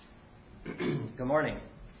Good morning.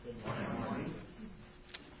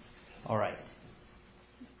 All right.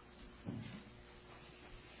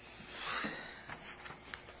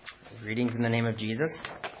 Greetings in the name of Jesus.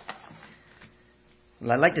 What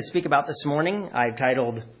I'd like to speak about this morning,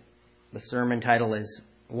 the sermon title is,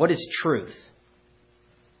 What is Truth?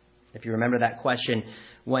 If you remember that question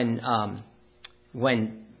when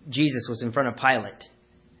Jesus was in front of Pilate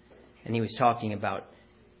and he was talking about,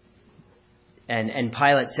 and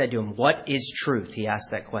Pilate said to him, what is truth? He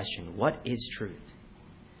asked that question. What is truth?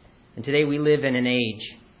 And today we live in an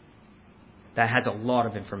age that has a lot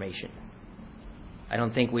of information. I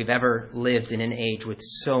don't think we've ever lived in an age with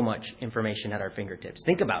so much information at our fingertips.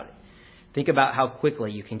 Think about it. Think about how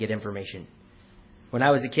quickly you can get information. When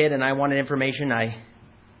I was a kid and I wanted information, I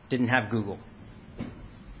didn't have Google.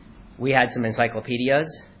 We had some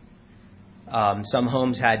encyclopedias. Some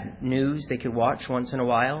homes had news they could watch once in a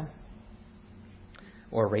while,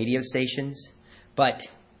 or radio stations. But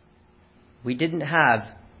we didn't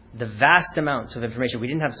have the vast amounts of information. We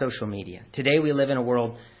didn't have social media. Today we live in a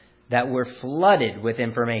world that we're flooded with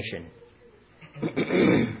information.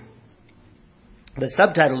 The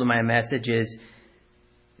subtitle of my message is,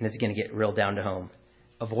 and this is going to get real down to home,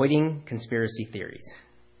 Avoiding Conspiracy Theories.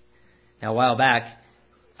 Now, a while back,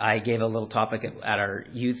 I gave a little topic at our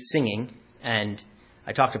youth singing, and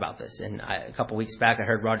I talked about this. And a couple weeks back, I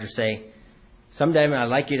heard Roger say, someday I'd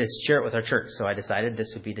like you to share it with our church. So I decided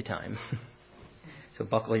this would be the time. So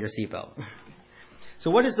buckle your seatbelt. So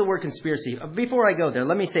what is the word conspiracy? Before I go there,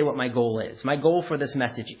 let me say what my goal is. My goal for this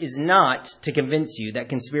message is not to convince you that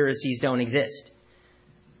conspiracies don't exist.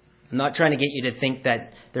 I'm not trying to get you to think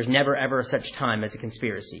that there's never ever such time as a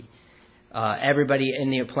conspiracy. Everybody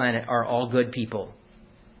in the planet are all good people.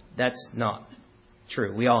 That's not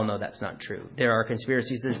true. We all know that's not true. There are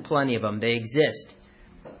conspiracies. There's plenty of them. They exist.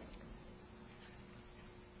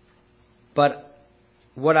 But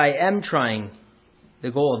what I am trying,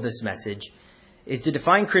 the goal of this message, is to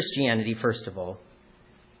define Christianity, first of all,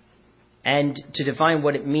 and to define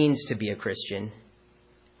what it means to be a Christian,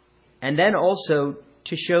 and then also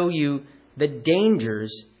to show you the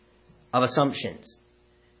dangers of assumptions,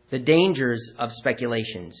 the dangers of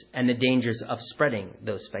speculations, and the dangers of spreading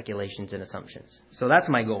those speculations and assumptions. So that's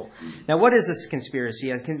my goal. Now, what is this conspiracy?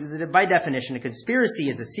 By definition, a conspiracy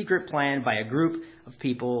is a secret plan by a group of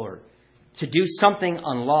people or to do something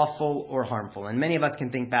unlawful or harmful. And many of us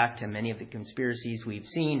can think back to many of the conspiracies we've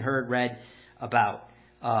seen, heard, read about.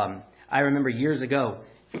 I remember years ago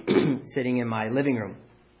sitting in my living room,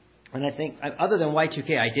 and I think, other than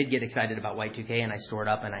Y2K, I did get excited about Y2K, and I stored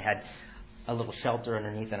up, and I had a little shelter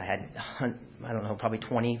underneath, and I had, I don't know, probably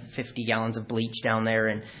 20, 50 gallons of bleach down there,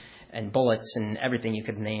 and bullets and everything you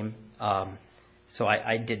could name. So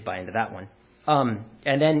I did buy into that one.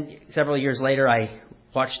 And then several years later, I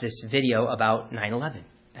watched this video about 9/11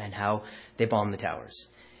 and how they bombed the towers.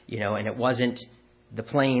 And it wasn't the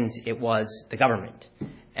planes, it was the government.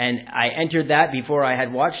 And I entered that before I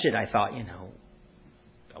had watched it. I thought,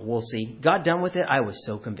 we'll see. Got done with it. I was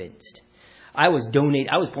so convinced. I was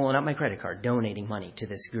pulling out my credit card, donating money to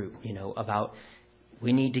this group, about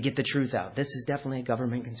we need to get the truth out. This is definitely a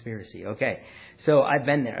government conspiracy. Okay. So I've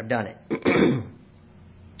been there. I've done it.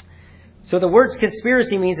 So the word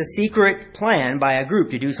conspiracy means a secret plan by a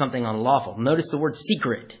group to do something unlawful. Notice the word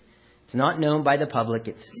secret. It's not known by the public.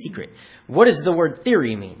 It's secret. What does the word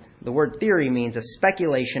theory mean? The word theory means a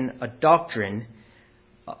speculation, a doctrine,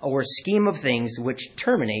 or scheme of things which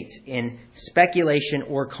terminates in speculation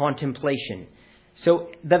or contemplation.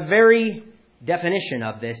 So the very definition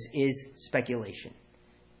of this is speculation.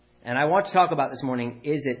 And I want to talk about this morning,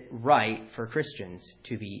 is it right for Christians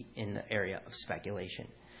to be in the area of speculation?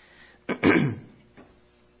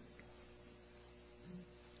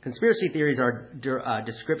 Conspiracy theories are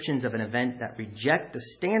descriptions of an event that reject the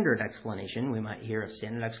standard explanation. We might hear a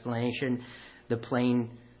standard explanation. The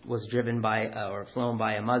plane was driven by or flown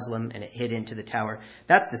by a Muslim and it hit into the tower.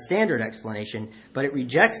 That's the standard explanation, but it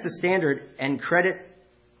rejects the standard and credit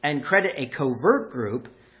a covert group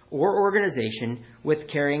or organization with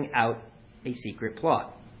carrying out a secret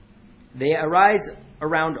plot. They arise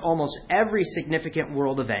around almost every significant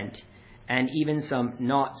world event and even some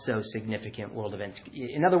not so significant world events.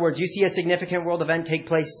 In other words, you see a significant world event take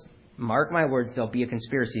place, mark my words, there'll be a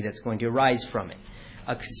conspiracy that's going to arise from it.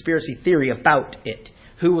 A conspiracy theory about it.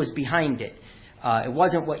 Who was behind it? It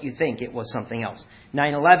wasn't what you think, it was something else.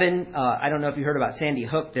 9/11, I don't know if you heard about Sandy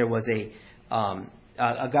Hook. There was a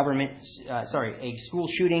school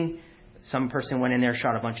shooting. Some person went in there,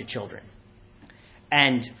 shot a bunch of children.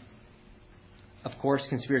 And of course,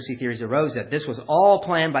 conspiracy theories arose that this was all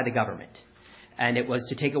planned by the government, and it was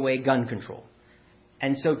to take away gun control.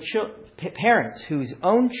 And so parents whose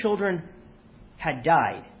own children had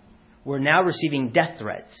died were now receiving death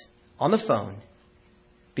threats on the phone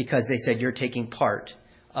because they said, you're taking part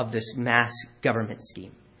of this mass government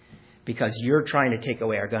scheme because you're trying to take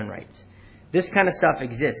away our gun rights. This kind of stuff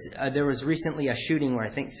exists. There was recently a shooting where I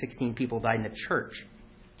think 16 people died in a church.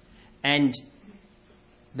 And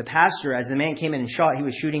the pastor, as the man came in and shot, he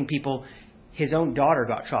was shooting people. His own daughter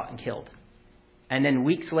got shot and killed. And then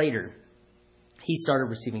weeks later, he started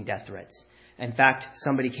receiving death threats. In fact,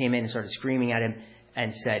 somebody came in and started screaming at him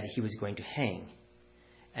and said he was going to hang.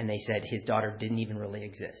 And they said his daughter didn't even really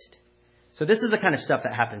exist. So this is the kind of stuff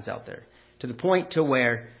that happens out there, to the point to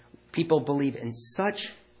where people believe in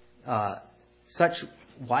such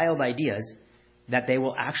wild ideas that they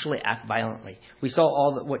will actually act violently. We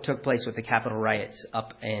saw what took place with the Capitol riots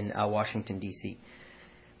up in Washington, D.C.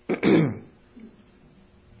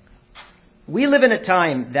 We live in a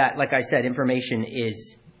time that, like I said, information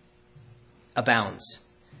abounds.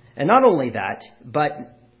 And not only that,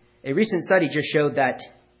 but a recent study just showed that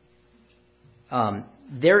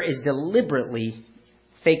there is deliberately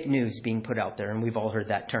fake news being put out there, and we've all heard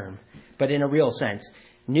that term. But in a real sense,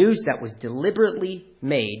 news that was deliberately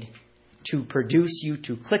made to produce you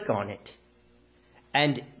to click on it.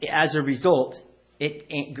 And as a result,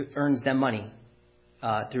 it earns them money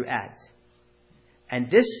through ads.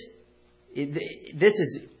 And this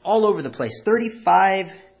is all over the place.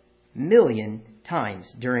 35 million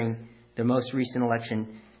times during the most recent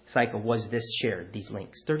election cycle was this shared, these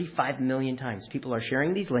links. 35 million times. People are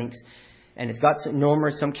sharing these links, and it's got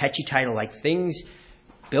some catchy title like Things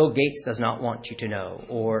Bill Gates Does Not Want You to Know,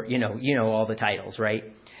 or, you know all the titles, right?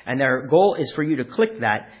 And their goal is for you to click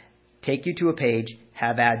that, take you to a page,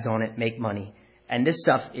 have ads on it, make money. And this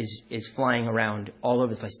stuff is flying around all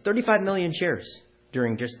over the place. 35 million shares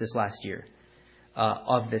during just this last year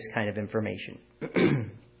of this kind of information.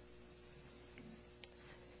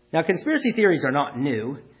 Now, conspiracy theories are not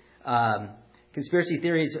new. Conspiracy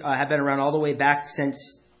theories have been around all the way back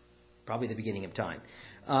since probably the beginning of time.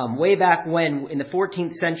 Way back when, in the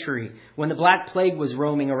 14th century, when the Black Plague was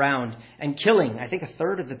roaming around and killing, I think a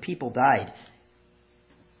third of the people died.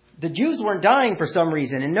 The Jews weren't dying for some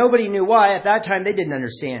reason, and nobody knew why. At that time, they didn't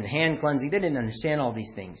understand hand cleansing. They didn't understand all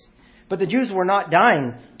these things. But the Jews were not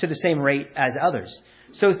dying to the same rate as others.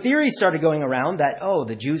 So theories started going around that,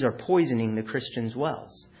 the Jews are poisoning the Christians'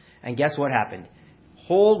 wells. And guess what happened?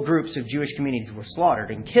 Whole groups of Jewish communities were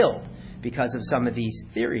slaughtered and killed because of some of these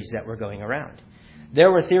theories that were going around.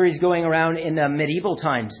 There were theories going around in the medieval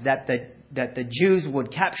times that the Jews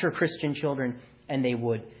would capture Christian children and they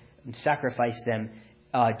would sacrifice them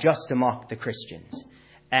just to mock the Christians.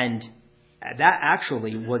 And that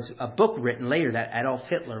actually was a book written later that Adolf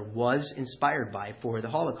Hitler was inspired by for the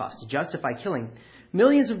Holocaust. To justify killing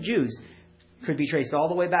millions of Jews could be traced all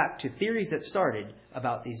the way back to theories that started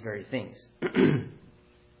about these very things.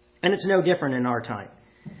 And it's no different in our time.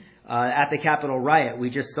 At the Capitol riot, we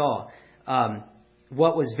just saw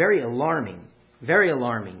what was very alarming,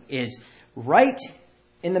 is right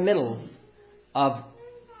in the middle of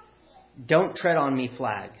Don't Tread on Me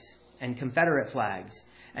flags and Confederate flags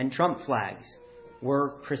and Trump flags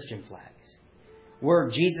were Christian flags, were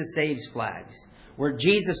Jesus Saves flags, were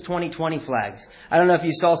Jesus 2020 flags. I don't know if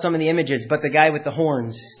you saw some of the images, but the guy with the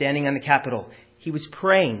horns standing on the Capitol, he was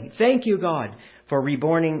praying, thank you, God, for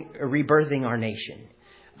rebirthing our nation.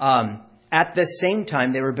 At the same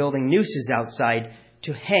time, they were building nooses outside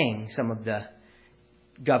to hang some of the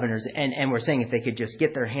governors, and were saying if they could just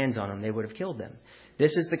get their hands on them, they would have killed them.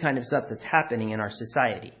 This is the kind of stuff that's happening in our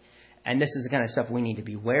society. And this is the kind of stuff we need to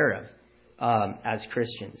be aware of as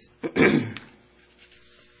Christians.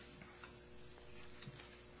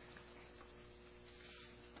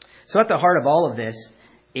 So at the heart of all of this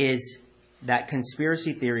is that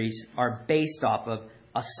conspiracy theories are based off of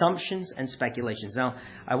assumptions and speculations. Now,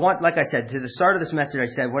 like I said, to the start of this message, I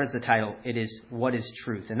said, what is the title? It is, What is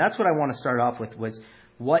Truth? And that's what I want to start off with, was,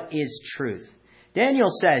 what is truth? Daniel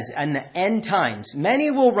says, in the end times,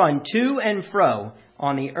 many will run to and fro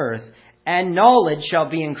on the earth, and knowledge shall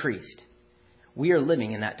be increased. We are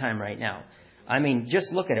living in that time right now. I mean,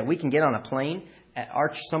 just look at it. We can get on a plane.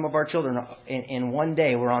 Some of our children in one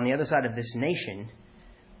day were on the other side of this nation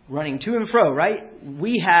running to and fro, right?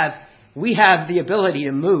 We have the ability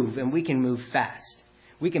to move, and we can move fast.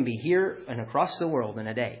 We can be here and across the world in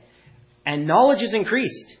a day. And knowledge is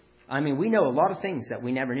increased. I mean, we know a lot of things that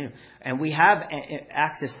we never knew. And we have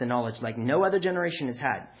access to knowledge like no other generation has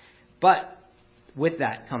had. But with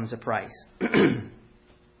that comes a price.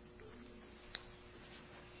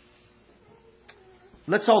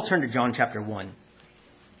 Let's all turn to John chapter 1.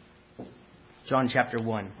 John chapter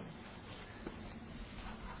 1.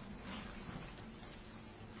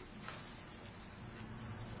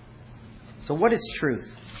 So what is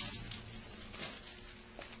truth?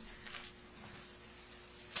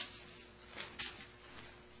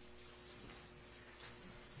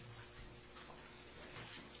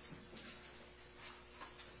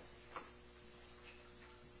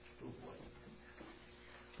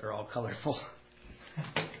 They're all colorful.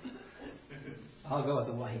 I'll go with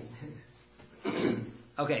the white.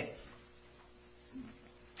 Okay.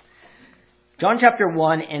 John chapter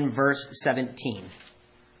 1 and verse 17.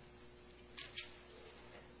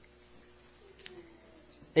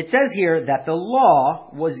 It says here that the law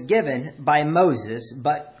was given by Moses,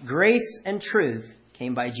 but grace and truth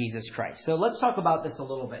came by Jesus Christ. So let's talk about this a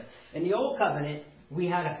little bit. In the Old Covenant, we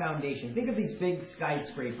had a foundation. Think of these big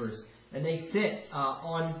skyscrapers, and they sit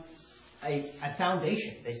on a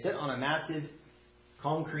foundation. They sit on a massive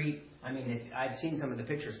concrete. I mean, I've seen some of the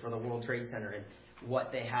pictures for the World Trade Center and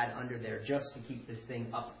what they had under there just to keep this thing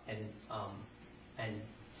up and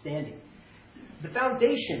standing. The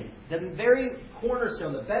foundation, the very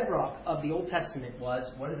cornerstone, the bedrock of the Old Testament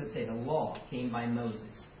was, what does it say? The law came by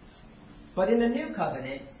Moses. But in the New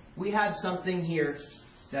Covenant, we have something here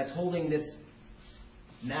that's holding this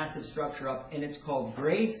massive structure up, and it's called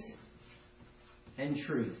grace and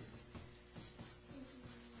truth.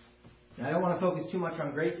 Now, I don't want to focus too much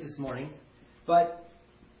on grace this morning, but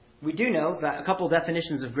we do know that a couple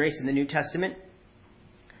definitions of grace in the New Testament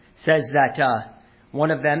says that one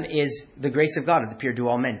of them is the grace of God that appeared to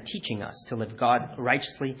all men, teaching us to live God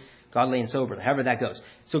righteously, godly, and soberly, however that goes.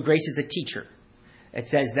 So grace is a teacher. It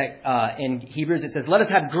says that in Hebrews, it says, let us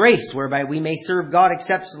have grace whereby we may serve God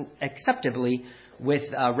acceptably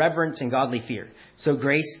with reverence and godly fear. So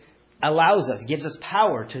grace allows us, gives us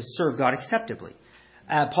power to serve God acceptably.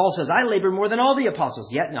 Paul says, I labor more than all the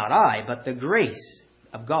apostles, yet not I, but the grace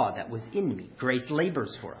of God that was in me. Grace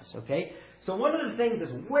labors for us, okay? So one of the things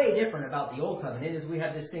that's way different about the Old Covenant is we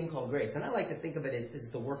have this thing called grace. And I like to think of it as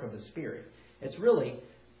the work of the Spirit. It's really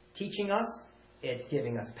teaching us, it's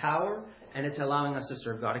giving us power, and it's allowing us to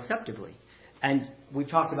serve God acceptably. And we've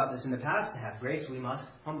talked about this in the past. To have grace, we must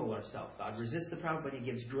humble ourselves. God resists the proud, but He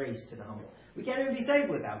gives grace to the humble. We can't even be saved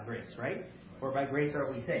without grace, right? For by grace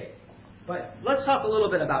are we saved. But let's talk a little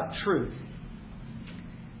bit about truth.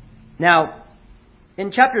 Now, in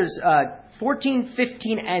chapters 14,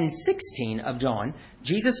 15, and 16 of John,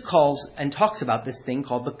 Jesus calls and talks about this thing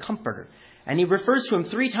called the Comforter. And He refers to Him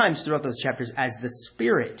 3 times throughout those chapters as the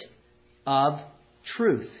Spirit of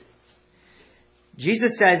truth.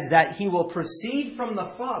 Jesus says that He will proceed from the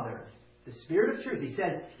Father, the Spirit of truth. He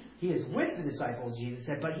says He is with the disciples, Jesus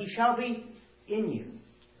said, but He shall be in you.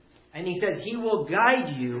 And He says He will guide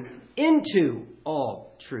you into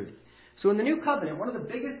all truth. So in the New Covenant, one of the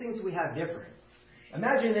biggest things we have different,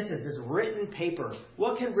 imagine this as this written paper.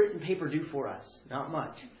 What can written paper do for us? Not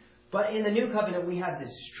much. But in the New Covenant, we have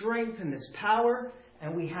this strength and this power,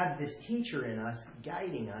 and we have this teacher in us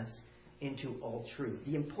guiding us into all truth.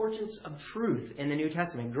 The importance of truth in the New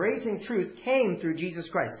Testament. Grace and truth came through Jesus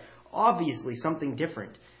Christ. Obviously something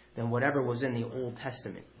different than whatever was in the Old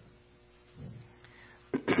Testament.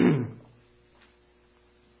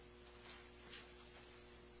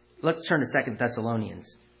 Let's turn to 2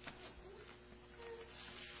 Thessalonians.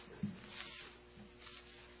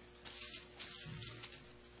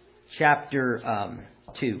 Chapter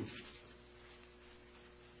 2.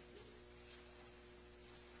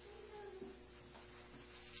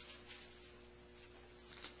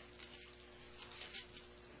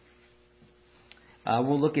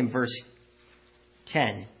 We'll look in verse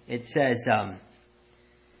 10. It says, I'm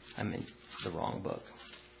in the wrong book.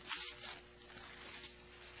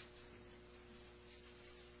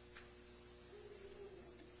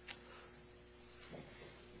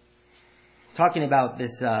 Talking about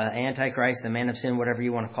this Antichrist, the man of sin, whatever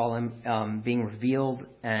you want to call him, being revealed,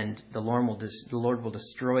 and the Lord will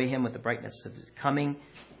destroy him with the brightness of His coming.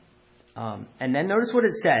 And then notice what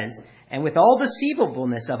it says, and with all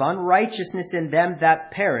deceivableness of unrighteousness in them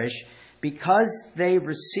that perish, because they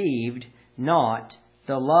received not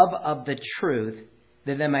the love of the truth,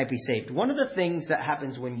 that they might be saved. One of the things that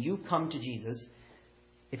happens when you come to Jesus,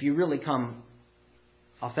 if you really come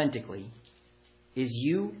authentically, is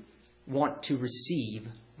you want to receive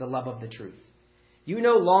the love of the truth. You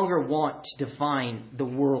no longer want to define the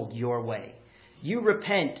world your way. You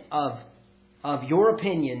repent of your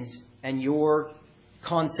opinions and your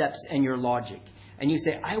concepts and your logic. And you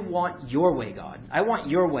say, I want your way, God. I want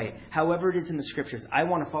your way. However it is in the Scriptures, I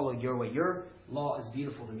want to follow your way. Your law is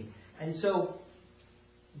beautiful to me. And so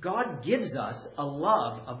God gives us a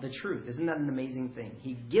love of the truth. Isn't that an amazing thing?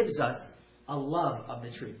 He gives us a love of the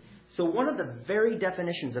truth. So one of the very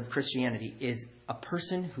definitions of Christianity is a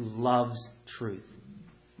person who loves truth.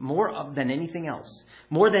 more than anything else.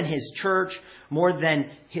 More than his church, more than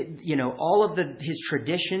all of his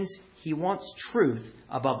traditions. He wants truth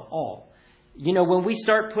above all. When we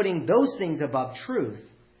start putting those things above truth,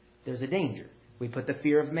 there's a danger. We put the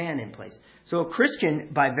fear of man in place. So a Christian,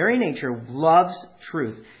 by very nature, loves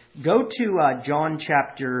truth. Go to John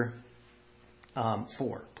chapter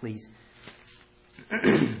 4, please.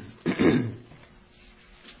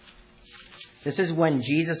 This is when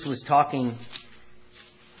Jesus was talking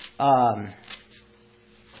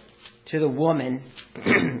to the woman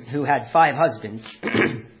who had 5 husbands.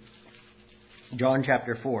 John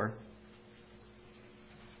chapter 4.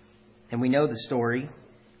 And we know the story.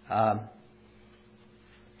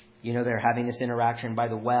 They're having this interaction by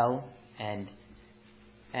the well, and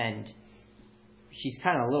she's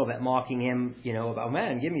kind of a little bit mocking him, about,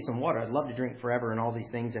 man, give me some water. I'd love to drink forever and all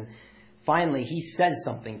these things. And finally, he says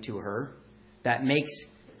something to her that makes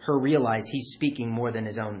her realize he's speaking more than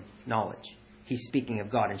his own knowledge. He's speaking of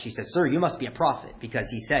God. And she says, sir, you must be a prophet, because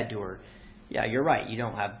he said to her, yeah, you're right. You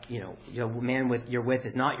don't have, the man you're with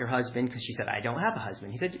is not your husband, because she said, I don't have a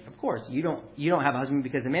husband. He said, of course, you don't have a husband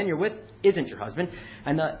because the man you're with isn't your husband,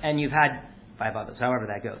 and you've had 5 others, however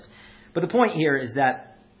that goes. But the point here is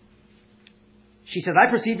that she says, I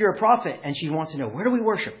perceive you're a prophet, and she wants to know, where do we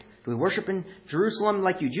worship? Do we worship in Jerusalem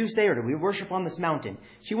like you Jews say, or do we worship on this mountain?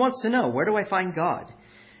 She wants to know, where do I find God?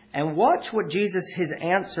 And watch what his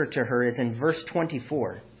answer to her is in verse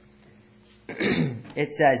 24.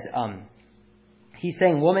 It says, he's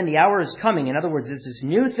saying, woman, the hour is coming. In other words, this is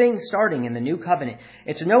new thing starting in the new covenant.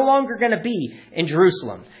 It's no longer going to be in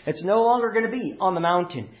Jerusalem. It's no longer going to be on the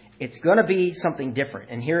mountain. It's going to be something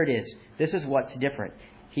different. And here it is. This is what's different.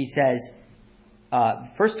 He says,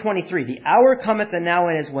 verse 23, the hour cometh and now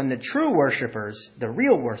is when the true worshipers, the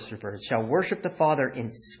real worshipers, shall worship the Father in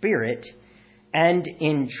spirit and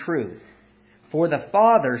in truth. For the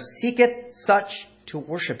Father seeketh such to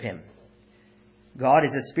worship him. God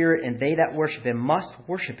is a spirit, and they that worship him must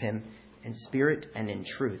worship him in spirit and in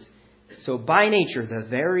truth. So by nature, the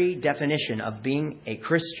very definition of being a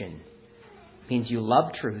Christian means you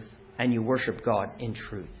love truth and you worship God in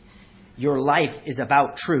truth. Your life is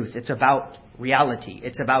about truth. It's about reality.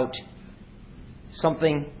 It's about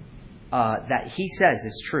something that he says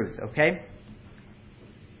is truth, okay?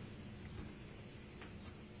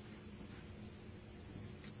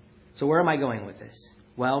 So where am I going with this?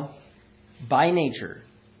 Well, by nature,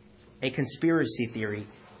 a conspiracy theory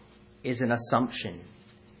is an assumption.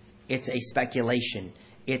 It's a speculation.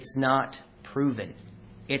 It's not proven.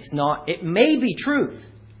 It may be truth,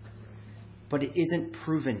 but it isn't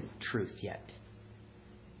proven truth yet.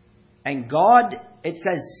 And God, it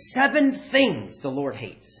says 7 things the Lord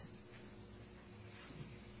hates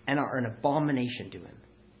and are an abomination to him.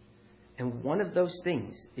 And one of those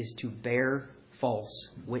things is to bear false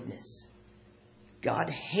witness. God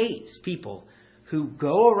hates people who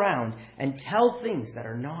go around and tell things that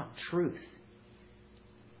are not truth.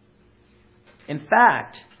 In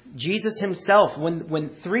fact, Jesus himself, when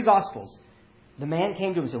 3 Gospels, the man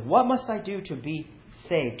came to him and said, what must I do to be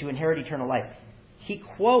saved, to inherit eternal life? He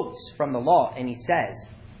quotes from the law and he says,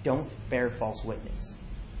 don't bear false witness.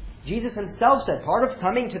 Jesus himself said part of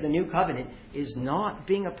coming to the new covenant is not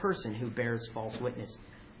being a person who bears false witness.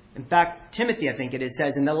 In fact, Timothy, I think it is,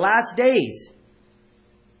 says, in the last days,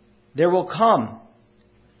 there will come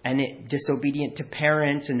and disobedient to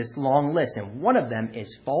parents, and this long list. And one of them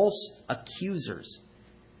is false accusers.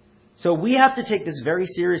 So we have to take this very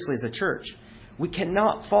seriously as a church. We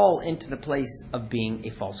cannot fall into the place of being a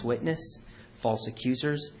false witness, false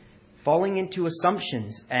accusers, falling into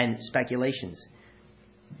assumptions and speculations.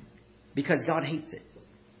 Because God hates it.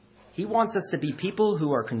 He wants us to be people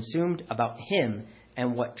who are consumed about him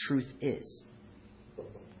and what truth is.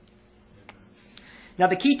 Now,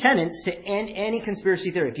 the key tenets to any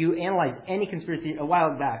conspiracy theory, if you analyze any conspiracy theory, a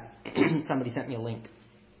while back, somebody sent me a link.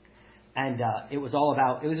 And it was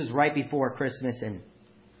just right before Christmas, and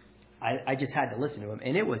I just had to listen to him.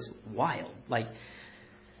 And it was wild.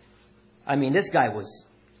 This guy was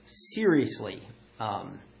seriously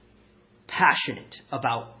passionate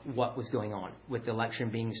about what was going on with the election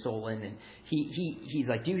being stolen. And he's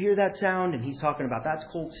like, do you hear that sound? And he's talking about, that's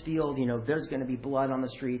cold steel. There's going to be blood on the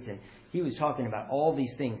streets. And he was talking about all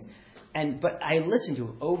these things. But I listened to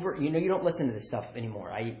him over, you don't listen to this stuff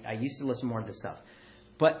anymore. I used to listen more to this stuff.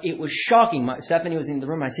 But it was shocking. Stephanie was in the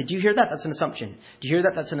room. I said, do you hear that? That's an assumption. Do you hear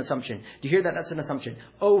that? That's an assumption. Do you hear that? That's an assumption.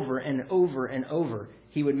 Over and over and over,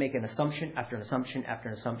 he would make an assumption after an assumption after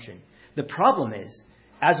an assumption. The problem is,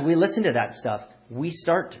 as we listen to that stuff, we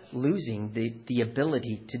start losing the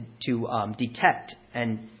ability to detect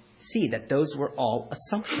and see that those were all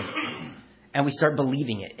assumptions. and we start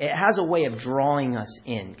believing it. It has a way of drawing us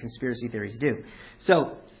in. Conspiracy theories do.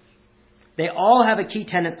 So they all have a key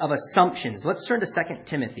tenet of assumptions. Let's turn to 2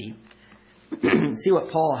 Timothy. See what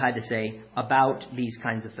Paul had to say about these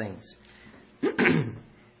kinds of things. 2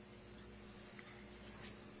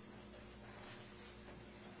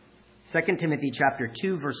 Timothy chapter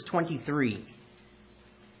 2, verse 23.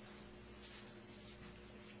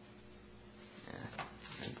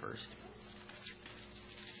 First.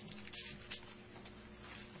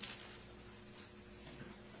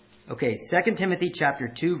 Okay, 2 Timothy chapter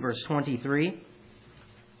 2, verse 23.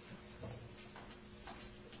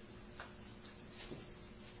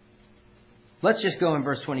 Let's just go in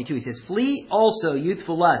verse 22. He says, "Flee also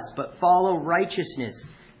youthful lusts, but follow righteousness,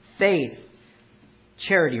 faith,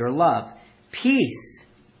 charity," or love, "peace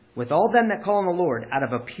with all them that call on the Lord out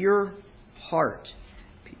of a pure heart."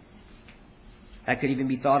 That could even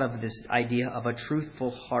be thought of this idea of a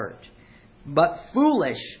truthful heart. "But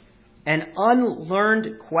foolish and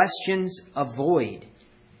unlearned questions avoid,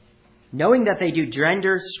 knowing that they do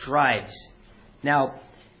gender strives." Now,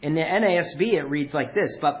 in the NASB it reads like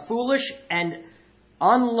this: "But foolish and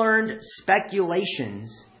unlearned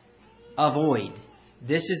speculations avoid."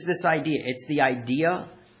 This is this idea. It's the idea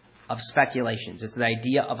of speculations. It's the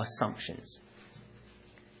idea of assumptions.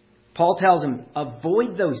 Paul tells him,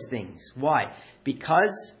 avoid those things. Why?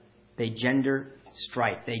 Because they gender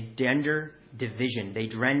strife. They gender division. They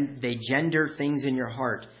gender things in your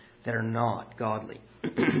heart that are not godly.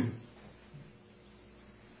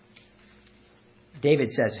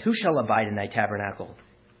 David says, "Who shall abide in thy tabernacle?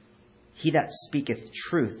 He that speaketh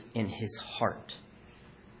truth in his heart."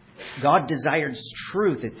 God desires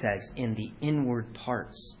truth, it says, in the inward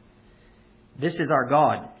parts. This is our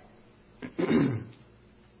God.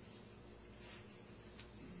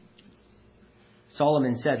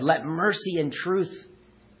 Solomon said, "Let mercy and truth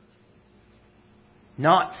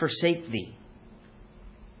not forsake thee.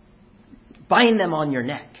 Bind them on your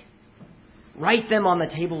neck. Write them on the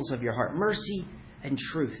tables of your heart." Mercy and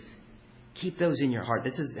truth. Keep those in your heart.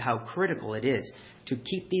 This is how critical it is to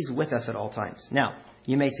keep these with us at all times. Now,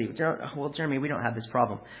 you may say, "Well, Jeremy, we don't have this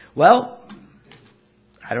problem." Well,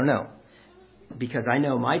 I don't know. Because I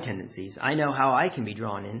know my tendencies. I know how I can be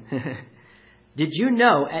drawn in. Did you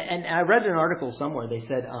know, and I read an article somewhere, they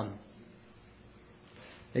said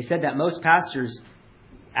that most pastors,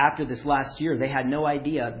 after this last year, they had no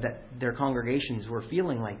idea that their congregations were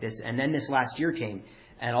feeling like this. And then this last year came,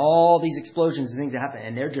 and all these explosions and things that happened,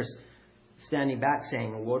 and they're just standing back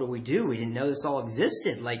saying, "What do? We didn't know this all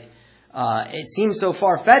existed." It seems so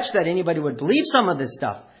far-fetched that anybody would believe some of this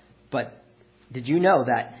stuff. But did you know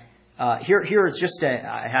that here is just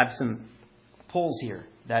I have some polls here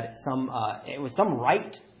that it was some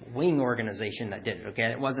right-wing organization that did it. Okay,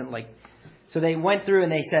 it wasn't so they went through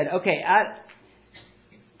and they said, okay,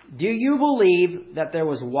 do you believe that there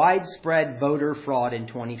was widespread voter fraud in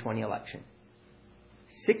 2020 election?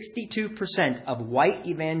 62% of white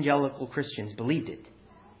evangelical Christians believed it.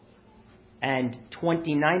 And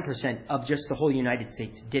 29% of just the whole United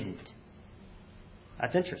States didn't.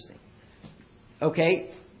 That's interesting.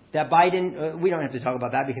 Okay, that Biden, we don't have to talk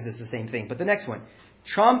about that because it's the same thing. But the next one,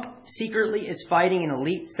 Trump secretly is fighting an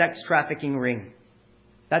elite sex trafficking ring.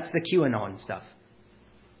 That's the QAnon stuff.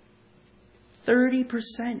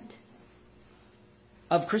 30%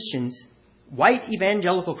 of Christians, white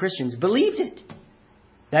evangelical Christians, believed it.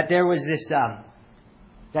 That there was this,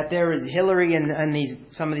 that there is Hillary and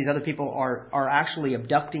some of these other people are actually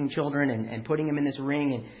abducting children and putting them in this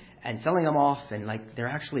ring and selling them off, and they're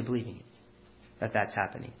actually believing it, that's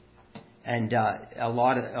happening. And a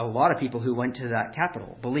lot of people who went to that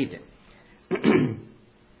Capitol believed it.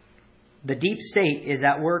 The deep state is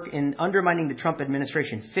at work in undermining the Trump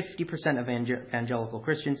administration. 50% of evangelical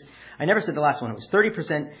Christians. I never said the last one. It was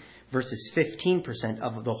 30% versus 15%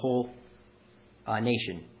 of the whole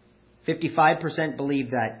nation. 55%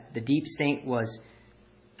 believed that the deep state was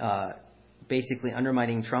basically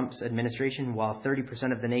undermining Trump's administration, while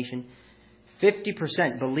 30% of the nation.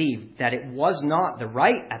 50% believed that it was not the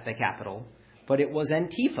right at the Capitol, but it was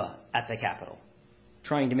Antifa at the Capitol,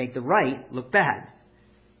 trying to make the right look bad.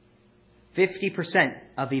 50%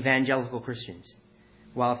 of evangelical Christians,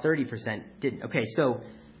 while 30% didn't. Okay, so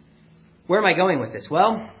where am I going with this?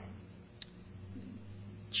 Well,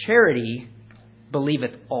 charity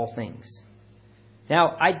believeth all things.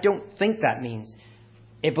 Now, I don't think that means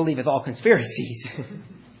it believeth all conspiracies.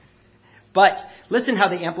 But listen how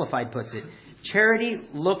the Amplified puts it. Charity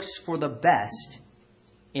looks for the best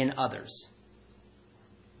in others.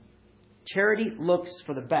 Charity looks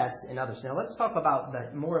for the best in others. Now let's talk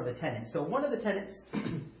about more of the tenets. So one of the tenets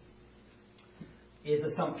is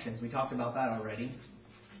assumptions. We talked about that already.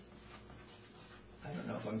 I don't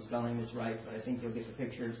know if I'm spelling this right, but I think you'll get the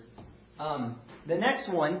picture. The next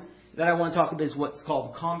one that I want to talk about is what's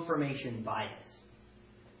called confirmation bias.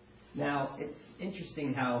 Now, it's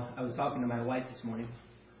interesting how I was talking to my wife this morning,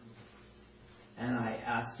 and I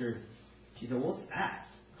asked her, she said, what's that?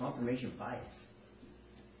 Confirmation bias.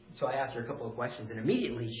 So I asked her a couple of questions, and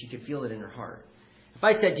immediately she could feel it in her heart. If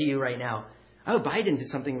I said to you right now, oh, Biden did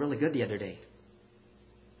something really good the other day,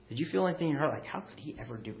 did you feel anything in your heart? Like, how could he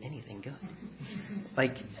ever do anything good?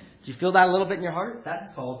 Like, did you feel that a little bit in your heart?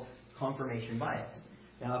 That's called confirmation bias.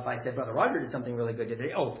 Now, if I said Brother Roger did something really good the other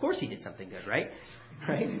day, oh, of course he did something good, right?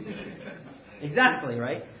 Right? Exactly,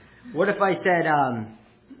 right? What if I said,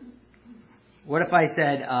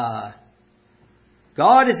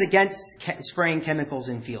 God is against spraying chemicals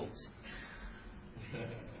in fields?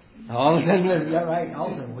 All of them, yeah, right?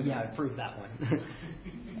 All of them, well, yeah, I proved that one.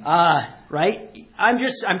 Right?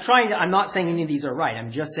 I'm not saying any of these are right.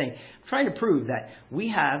 I'm just saying, I'm trying to prove that we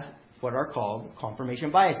have what are called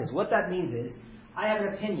confirmation biases. What that means is, I have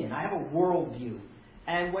an opinion, I have a worldview.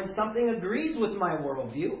 And when something agrees with my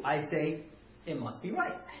worldview, I say, it must be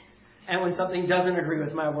right. And when something doesn't agree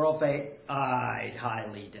with my worldview, I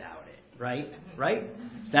highly doubt it. Right? Right?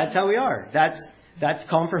 That's how we are. That's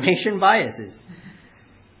confirmation biases.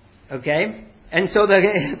 Okay? And so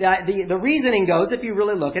the reasoning goes, if you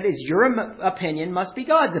really look at it, is your opinion must be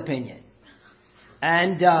God's opinion.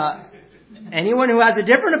 And anyone who has a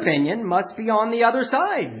different opinion must be on the other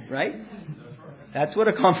side, right? That's what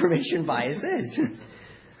a confirmation bias is.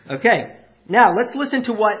 Okay. Now, let's listen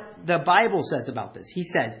to what the Bible says about this. He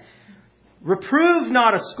says, reprove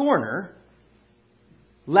not a scorner,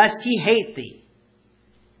 lest he hate thee.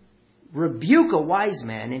 Rebuke a wise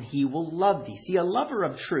man, and he will love thee. See, a lover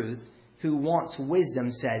of truth who wants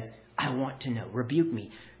wisdom says, I want to know. Rebuke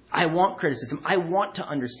me. I want criticism. I want to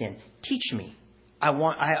understand. Teach me.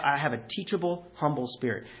 I have a teachable, humble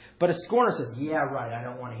spirit. But a scorner says, yeah, right, I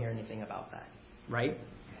don't want to hear anything about that. Right?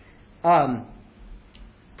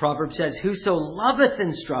 Proverbs says, whoso loveth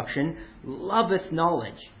instruction, loveth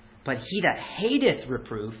knowledge. But he that hateth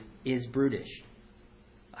reproof is brutish.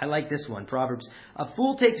 I like this one. Proverbs, a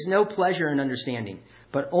fool takes no pleasure in understanding,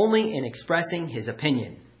 but only in expressing his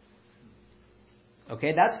opinion.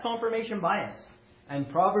 Okay, that's confirmation bias. And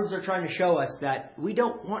Proverbs are trying to show us that we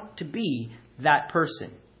don't want to be that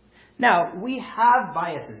person. Now, we have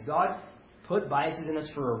biases. God put biases in us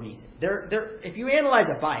for a reason. If you analyze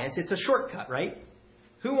a bias, it's a shortcut, right?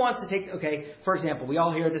 Who wants to take, for example, we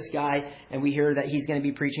all hear this guy and we hear that he's going to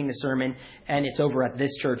be preaching the sermon and it's over at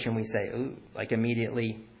this church and we say, ooh, like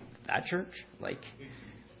immediately, that church? Like,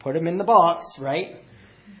 put him in the box, right?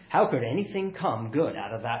 How could anything come good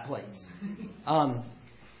out of that place?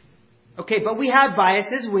 But we have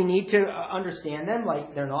biases. We need to understand them.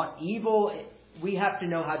 Like, they're not evil. We have to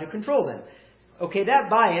know how to control them. Okay, that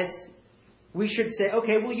bias, we should say,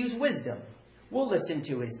 we'll use wisdom. We'll listen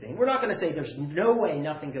to his thing. We're not going to say there's no way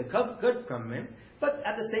nothing could come good from him. But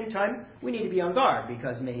at the same time, we need to be on guard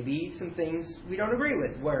because maybe some things we don't agree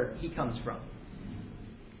with where he comes from.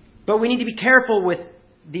 But we need to be careful with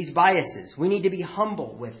these biases. We need to be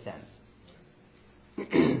humble with them.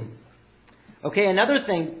 Another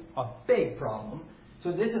thing, a big problem.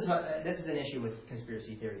 So this is an issue with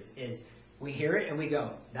conspiracy theories, is we hear it and we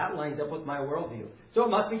go, that lines up with my worldview, so it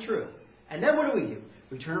must be true. And then what do?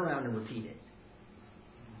 We turn around and repeat it.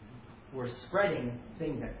 We're spreading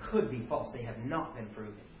things that could be false. They have not been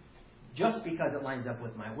proven. Just because it lines up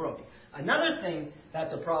with my worldview. Another thing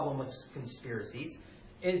that's a problem with conspiracies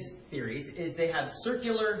is they have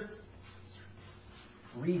circular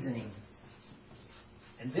reasoning.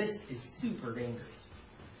 And this is super dangerous.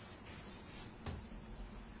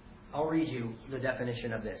 I'll read you the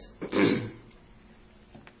definition of this.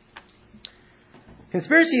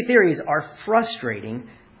 Conspiracy theories are frustrating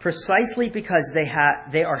precisely because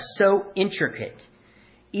they are so intricate.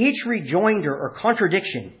 Each rejoinder or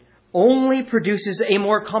contradiction only produces a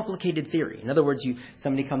more complicated theory. In other words,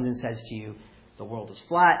 somebody comes and says to you, the world is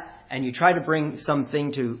flat, and you try to bring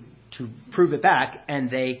something to prove it back, and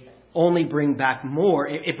they only bring back more.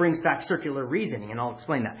 It brings back circular reasoning, and I'll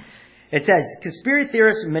explain that. It says, conspiracy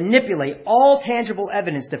theorists manipulate all tangible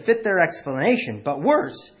evidence to fit their explanation, but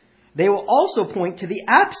worse, they will also point to the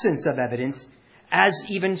absence of evidence as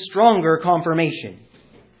even stronger confirmation.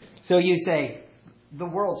 So you say,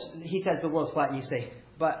 he says the world's flat, and you say,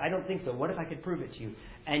 but I don't think so. What if I could prove it to you?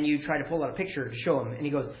 And you try to pull out a picture to show him, and he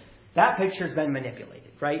goes, that picture's been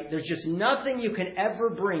manipulated, right? There's just nothing you can ever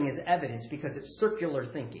bring as evidence because it's circular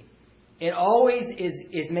thinking. It always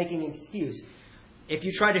is making an excuse. If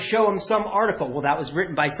you try to show them some article, well, that was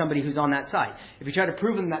written by somebody who's on that side. If you try to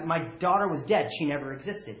prove them that my daughter was dead, she never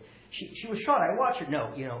existed. She was shot, I watched her.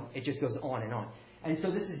 No, it just goes on and on. And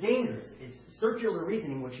so this is dangerous. It's circular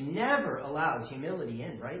reasoning, which never allows humility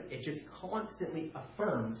in, right? It just constantly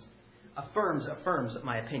affirms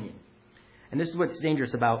my opinion. And this is what's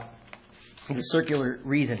dangerous about the circular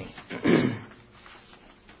reasoning.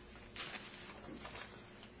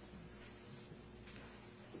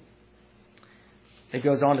 It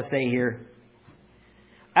goes on to say here,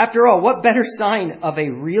 after all, what better sign of a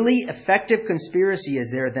really effective conspiracy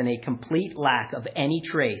is there than a complete lack of any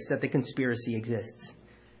trace that the conspiracy exists?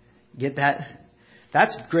 Get that?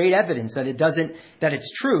 That's great evidence that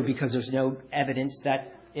it's true, because there's no evidence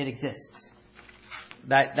that it exists.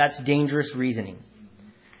 That's dangerous reasoning.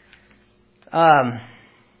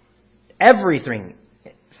 Everything,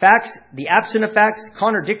 facts, the absence of facts,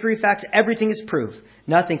 contradictory facts, everything is proof.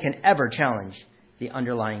 Nothing can ever challenge the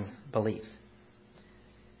underlying belief.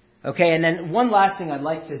 Okay, and then one last thing I'd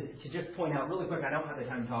like to just point out really quick. I don't have the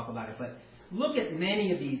time to talk about it, but look at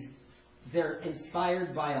many of these. They're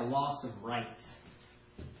inspired by a loss of rights.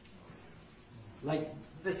 Like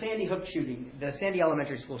the Sandy Hook shooting, the Sandy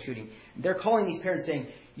Elementary School shooting. They're calling these parents saying,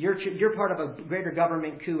 you're part of a greater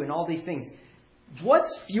government coup and all these things.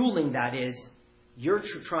 What's fueling that is you're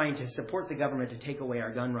trying to support the government to take away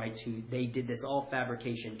our gun rights, who they did this all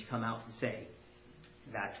fabrication to come out and say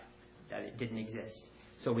that it didn't exist.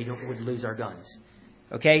 So we would lose our guns.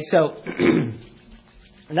 Okay, so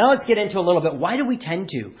now let's get into a little bit. Why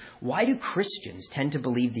do Christians tend to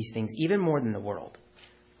believe these things even more than the world?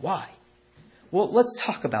 Why? Well, let's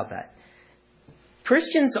talk about that.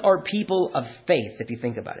 Christians are people of faith, if you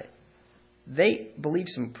think about it. They believe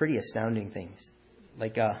some pretty astounding things.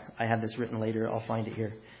 Like, I have this written later. I'll find it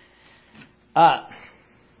here.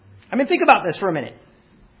 Think about this for a minute.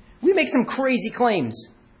 We make some crazy claims.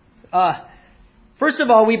 First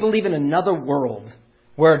of all, we believe in another world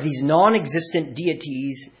where these non-existent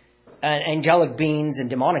deities and angelic beings and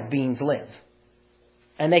demonic beings live.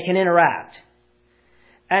 And they can interact.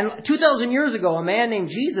 And 2,000 years ago, a man named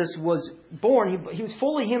Jesus was born. He was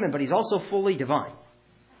fully human, but he's also fully divine.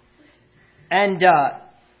 And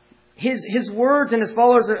his words and his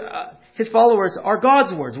followers are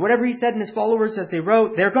God's words. Whatever he said in his followers as they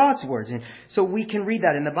wrote, they're God's words. And so we can read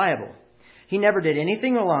that in the Bible. He never did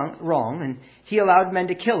anything wrong, and he allowed men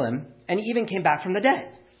to kill him, and he even came back from the dead.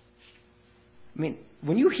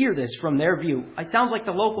 When you hear this from their view, it sounds like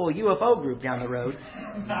the local UFO group down the road.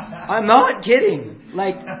 I'm not kidding.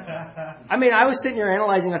 I was sitting here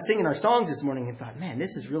analyzing us singing our songs this morning and thought, man,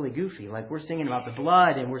 this is really goofy. We're singing about the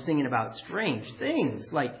blood, and we're singing about strange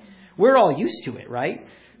things. We're all used to it, right?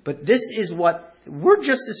 But this is we're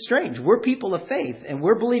just as strange. We're people of faith, and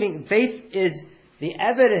we're believing faith is the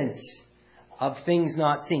evidence of things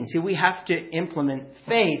not seen. See, we have to implement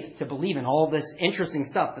faith to believe in all this interesting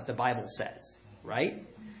stuff that the Bible says, right?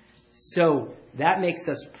 So that makes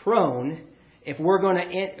us prone. If we're going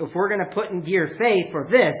to put in gear faith for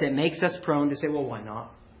this, it makes us prone to say, well, why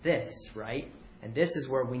not this, right? And this is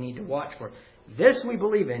where we need to watch for. This we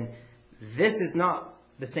believe in. This is not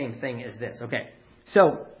the same thing as this. Okay,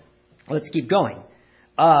 so let's keep going.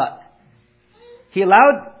 He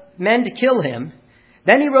allowed men to kill him.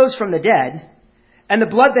 Then he rose from the dead. And the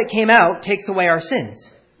blood that came out takes away our sins.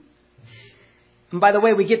 And by the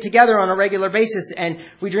way, we get together on a regular basis and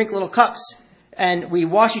we drink little cups and we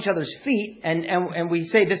wash each other's feet and we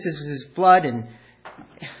say this is his blood, and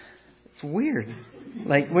it's weird.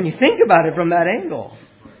 When you think about it from that angle.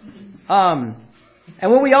 And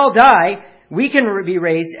when we all die, we can be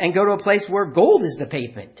raised and go to a place where gold is the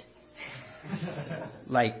pavement.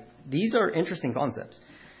 These are interesting concepts.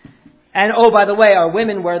 And, by the way, our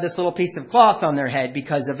women wear this little piece of cloth on their head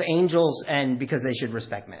because of angels and because they should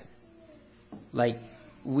respect men.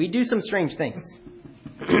 We do some strange things.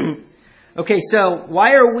 Okay, so why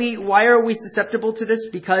are we susceptible to this?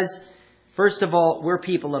 Because, first of all, we're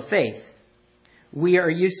people of faith. We are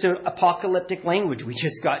used to apocalyptic language. We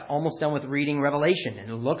just got almost done with reading Revelation.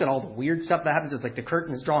 And look at all the weird stuff that happens. It's like the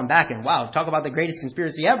curtain is drawn back. And wow, talk about the greatest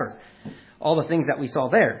conspiracy ever. All the things that we saw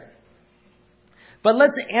there. But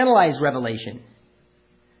let's analyze Revelation.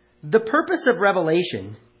 The purpose of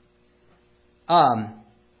Revelation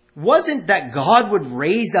wasn't that God would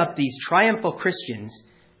raise up these triumphal Christians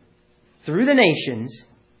through the nations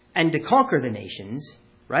and to conquer the nations,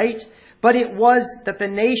 right? But it was that the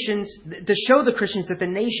nations, to show the Christians that the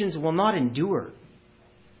nations will not endure.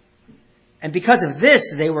 And because of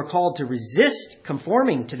this, they were called to resist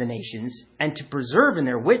conforming to the nations and to preserve in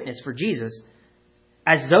their witness for Jesus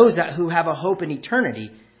as those who have a hope in eternity,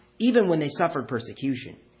 even when they suffered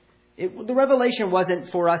persecution. The revelation wasn't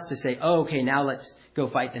for us to say, oh, okay, now let's go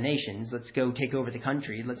fight the nations. Let's go take over the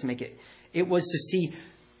country. Let's make it. It was to see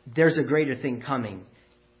there's a greater thing coming.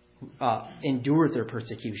 Endure their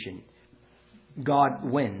persecution. God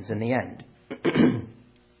wins in the end.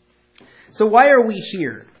 So why are we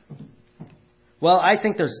here? Well, I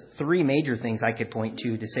think there's three major things I could point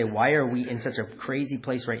to say why are we in such a crazy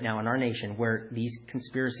place right now in our nation where these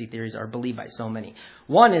conspiracy theories are believed by so many.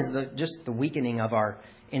 One is just the weakening of our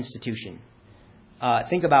institution.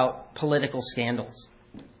 Think about political scandals.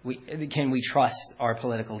 Can we trust our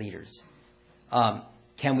political leaders?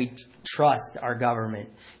 Can we trust our government?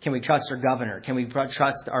 Can we trust our governor? Can we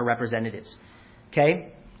trust our representatives?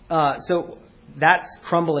 Okay? So that's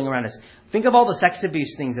crumbling around us. Think of all the sex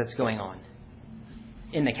abuse things that's going on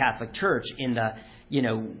in the Catholic Church.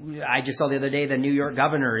 I just saw the other day the New York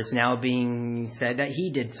governor is now being said that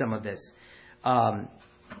he did some of this.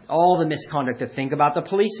 All the misconduct. To think about the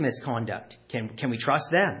police misconduct. Can we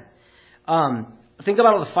trust them? Think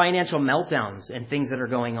about all the financial meltdowns and things that are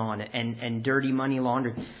going on and dirty money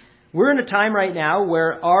laundering. We're in a time right now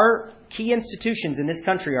where our key institutions in this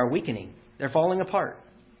country are weakening. They're falling apart.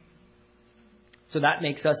 So that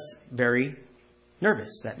makes us very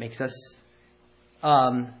nervous. That makes us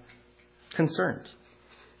concerned.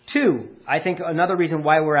 Two, I think another reason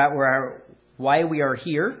why why we are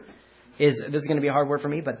here is, this is going to be a hard word for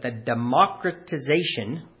me, but the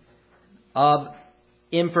democratization of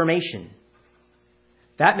information.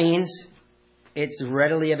 That means it's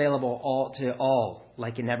readily available to all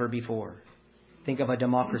like never before. Think of a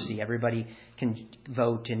democracy. Everybody can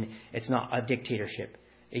vote and it's not a dictatorship.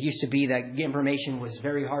 It used to be that information was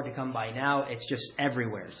very hard to come by. Now it's just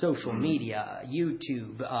everywhere. Social media,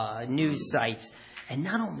 YouTube, news sites. And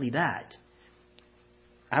not only that,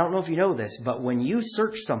 I don't know if you know this, but when you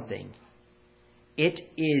search something, it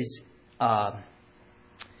is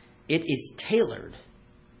tailored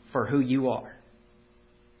for who you are.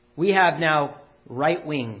 We have now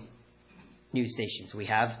right-wing news stations. We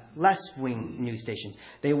have left-wing news stations.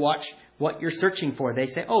 They watch what you're searching for. They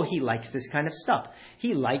say, oh, he likes this kind of stuff.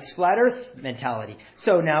 He likes flat earth mentality.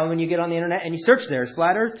 So now when you get on the internet and you search, there's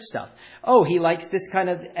flat earth stuff. Oh, he likes this kind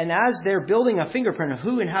of... And as they're building a fingerprint of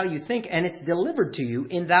who and how you think, and it's delivered to you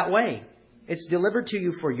in that way. It's delivered to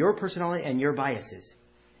you for your personality and your biases.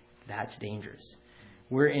 That's dangerous.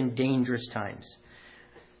 We're in dangerous times.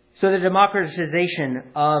 So the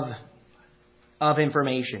democratization of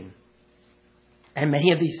information. And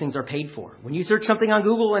many of these things are paid for. When you search something on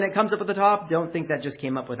Google and it comes up at the top, don't think that just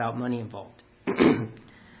came up without money involved.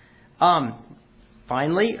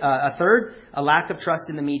 Finally, a third, a lack of trust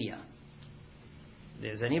in the media.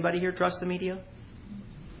 Does anybody here trust the media?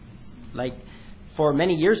 Like, for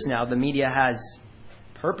many years now, the media has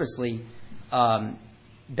purposely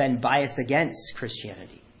been biased against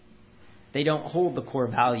Christianity. They don't hold the core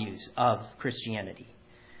values of Christianity.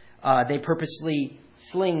 They purposely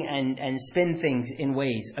sling and spin things in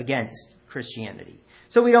ways against Christianity.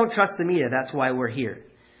 So we don't trust the media. That's why we're here.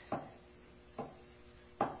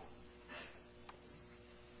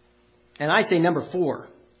 And I say number 4.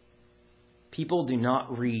 People do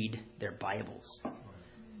not read their Bibles.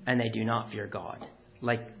 And they do not fear God.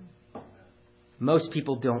 Like, most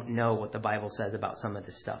people don't know what the Bible says about some of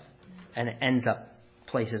this stuff. And it ends up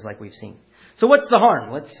places like we've seen. So what's the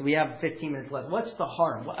harm? We have 15 minutes left. What's the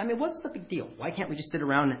harm? What's the big deal? Why can't we just sit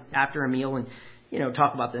around after a meal and,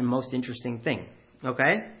 talk about the most interesting thing?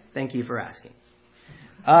 Okay? Thank you for asking.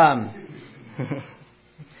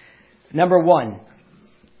 Number 1.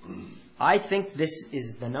 I think this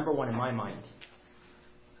is the number 1 in my mind.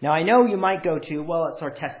 Now, I know you might go to, well, it's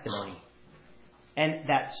our testimony. And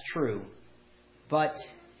that's true. But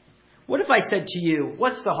what if I said to you,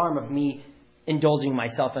 what's the harm of me indulging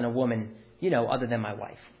myself in a woman, other than my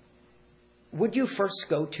wife? Would you first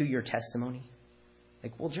go to your testimony?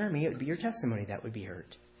 Like, well, Jeremy, it would be your testimony that would be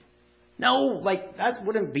hurt. No, that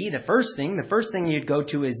wouldn't be the first thing. The first thing you'd go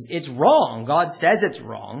to is, it's wrong. God says it's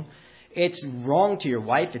wrong. It's wrong to your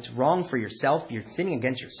wife. It's wrong for yourself. You're sinning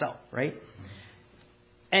against yourself, right?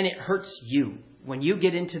 And it hurts you. When you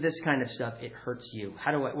get into this kind of stuff, it hurts you.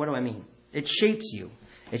 What do I mean? It shapes you.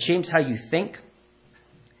 It shapes how you think.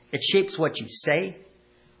 It shapes what you say.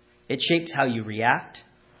 It shapes how you react.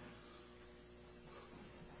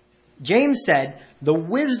 James said, the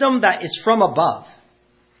wisdom that is from above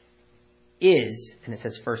is, and it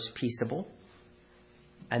says first peaceable,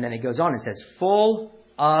 and then it goes on and says full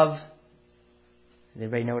of, does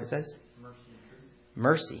anybody know what it says?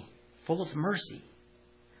 Mercy. Full of mercy.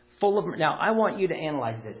 Now, I want you to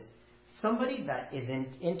analyze this. Somebody that is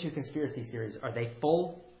into conspiracy theories, are they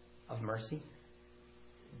full of mercy?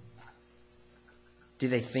 Do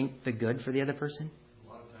they think the good for the other person?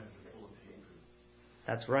 A lot of times they're full of hatred.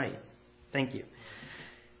 That's right. Thank you.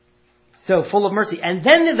 So, full of mercy. And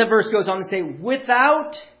then the verse goes on to say,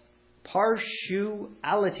 without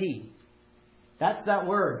partiality. That's that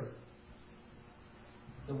word.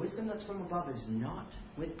 The wisdom that's from above is not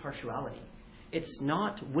with partiality. It's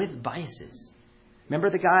not with biases. Remember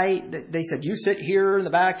the guy that they said, you sit here in the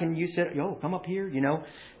back and you sit, come up here,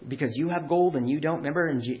 because you have gold and you don't. Remember?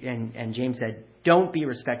 And James said, don't be a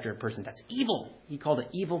respecter of persons. That's evil. He called it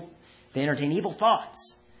evil. They entertain evil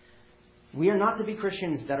thoughts. We are not to be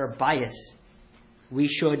Christians that are biased. We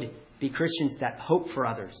should be Christians that hope for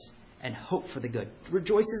others and hope for the good.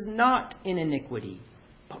 Rejoices not in iniquity,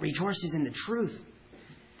 but rejoices in the truth.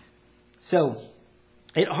 So,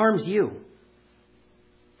 it harms you.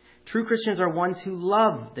 True Christians are ones who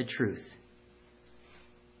love the truth.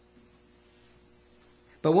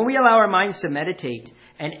 But when we allow our minds to meditate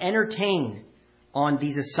and entertain on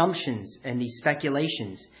these assumptions and these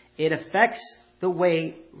speculations, it affects the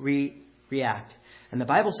way we react. And the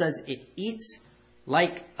Bible says it eats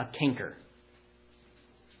like a canker.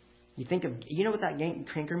 You know what that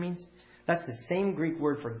canker means? That's the same Greek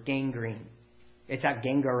word for gangrene. It's at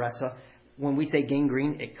gangaresa. When we say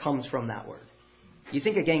gangrene, it comes from that word. You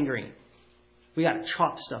think of gangrene. We got to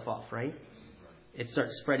chop stuff off, right? It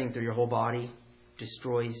starts spreading through your whole body,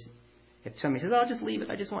 destroys. If somebody says, I'll just leave it,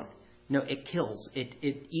 I just want it. No, it kills. It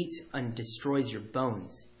eats and destroys your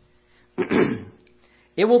bones.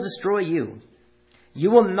 It will destroy you.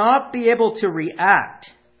 You will not be able to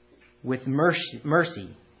react with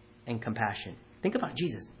mercy and compassion. Think about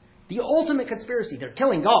Jesus. The ultimate conspiracy. They're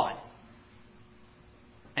killing God.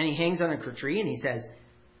 And he hangs on a tree and he says,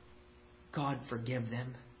 God, forgive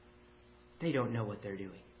them. They don't know what they're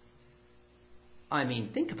doing. I mean,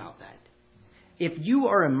 think about that. If you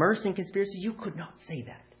are immersed in conspiracies, you could not say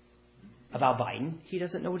that about Biden. He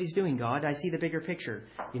doesn't know what he's doing, God. I see the bigger picture.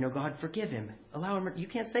 God, forgive him. Allow him. You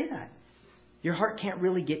can't say that. Your heart can't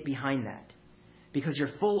really get behind that because you're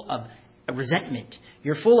full of resentment.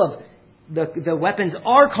 You're full of the weapons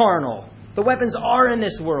are carnal. The weapons are in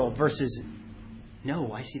this world versus,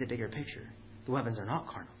 no, I see the bigger picture. The weapons are not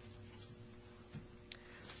carnal.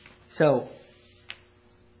 So,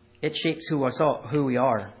 it shapes who we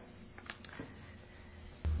are.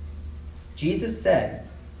 Jesus said,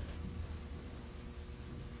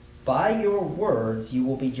 by your words you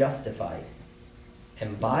will be justified,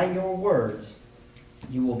 and by your words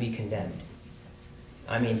you will be condemned.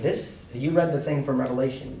 I mean, you read the thing from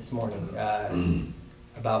Revelation this morning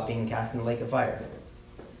about being cast in the lake of fire.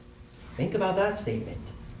 Think about that statement.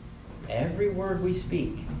 Every word we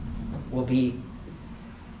speak will be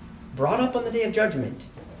brought up on the day of judgment,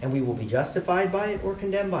 and we will be justified by it or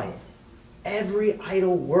condemned by it. Every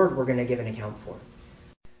idle word we're going to give an account for.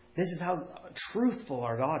 This is how truthful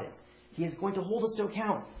our God is. He is going to hold us to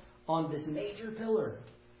account on this major pillar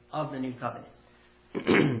of the new covenant.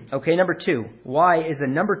 Okay, number 2. Why is the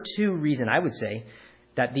number 2 reason, I would say,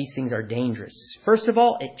 that these things are dangerous? First of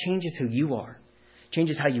all, it changes who you are. It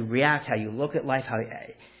changes how you react, how you look at life,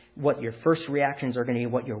 what your first reactions are going to be,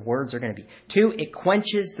 what your words are going to be. 2, it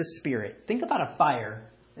quenches the spirit. Think about a fire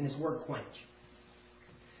and this word quench.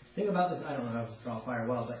 Think about this. I don't know how to draw fire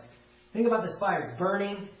well, but think about this fire. It's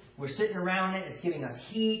burning. We're sitting around it. It's giving us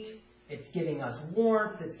heat. It's giving us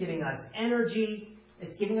warmth. It's giving us energy.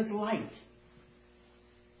 It's giving us light.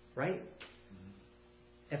 Right?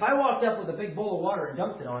 If I walked up with a big bowl of water and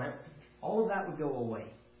dumped it on it, all of that would go away.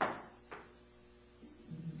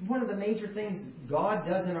 One of the major things God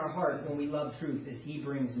does in our heart when we love truth is He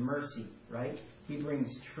brings mercy, right? He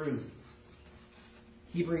brings truth.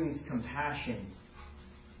 He brings compassion.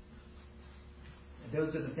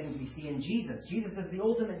 Those are the things we see in Jesus. Jesus is the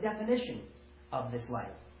ultimate definition of this life.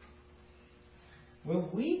 When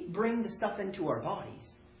we bring the stuff into our bodies,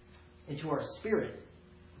 into our spirit,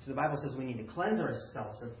 so the Bible says we need to cleanse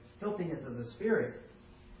ourselves of filthiness of the spirit,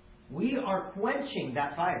 we are quenching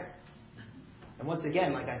that fire. And once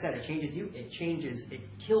again, like I said, it changes you. It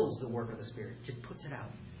kills the work of the Spirit. It just puts it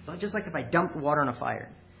out. Just like if I dumped water on a fire.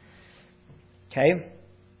 Okay?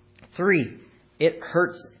 3, it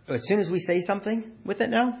hurts. As soon as we say something with it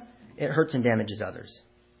now, it hurts and damages others.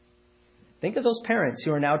 Think of those parents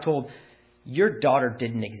who are now told, your daughter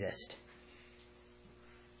didn't exist.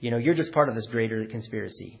 You're just part of this greater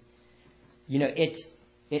conspiracy.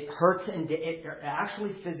 It hurts and it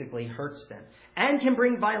actually physically hurts them. And can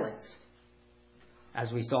bring violence.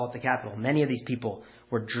 As we saw at the Capitol, many of these people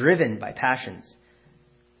were driven by passions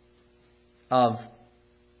of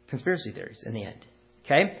conspiracy theories in the end.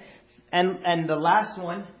 Okay? And the last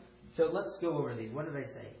one, so let's go over these. What did I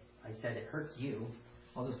say? I said it hurts you.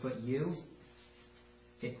 I'll just put you.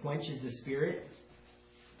 It quenches the spirit.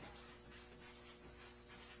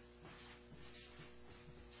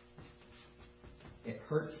 It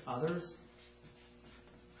hurts others.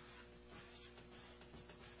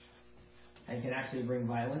 And can actually bring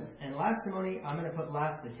violence. And lastimony, I'm going to put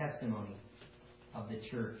last the testimony of the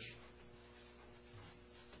church.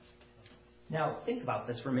 Now, think about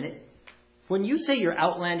this for a minute. When you say your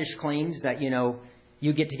outlandish claims that,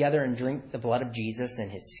 you get together and drink the blood of Jesus in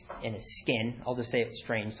his skin, I'll just say it's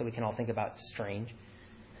strange so we can all think about it's strange.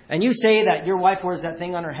 And you say that your wife wears that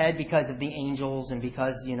thing on her head because of the angels and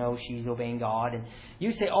because, she's obeying God. And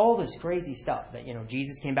you say all this crazy stuff that,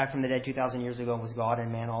 Jesus came back from the dead 2,000 years ago and was God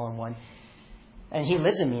and man all in one. And he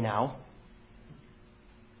lives in me now.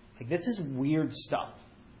 Like, this is weird stuff.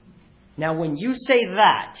 Now, when you say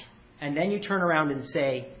that, and then you turn around and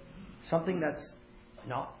say something that's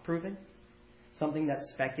not proven, something that's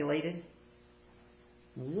speculated,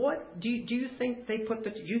 what do you think they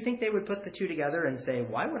do you think they would put the two together and say,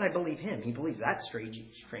 why would I believe him? He believes that strange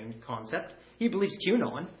concept. He believes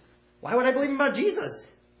QAnon. Why would I believe him about Jesus?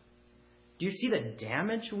 Do you see the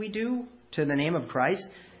damage we do to the name of Christ?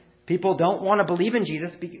 People don't want to believe in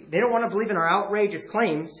Jesus. They don't want to believe in our outrageous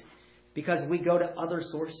claims because we go to other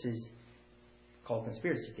sources called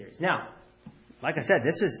conspiracy theories. Now, like I said,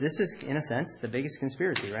 this is in a sense the biggest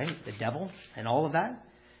conspiracy, right? The devil and all of that.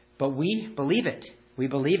 But we believe it. We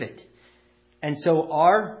believe it. And so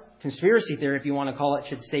our conspiracy theory, if you want to call it,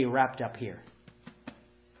 should stay wrapped up here.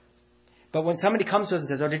 But when somebody comes to us and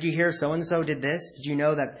says, oh, did you hear so-and-so did this? Did you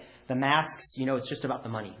know that the masks, it's just about the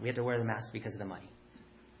money. We have to wear the mask because of the money.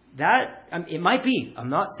 That, it might be. I'm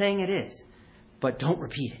not saying it is. But don't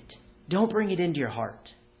repeat it. Don't bring it into your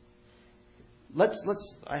heart.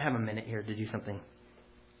 I have a minute here to do something.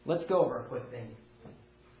 Let's go over a quick thing.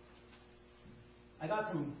 I got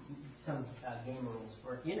some game rules.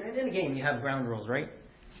 In a game, you have ground rules, right?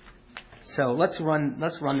 So let's run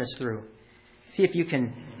this through. See if you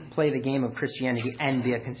can play the game of Christianity and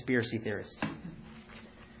be a conspiracy theorist.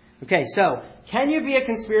 Okay, so can you be a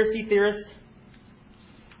conspiracy theorist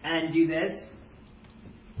and do this?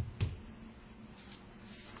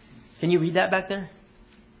 Can you read that back there?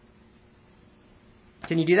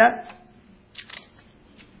 Can you do that?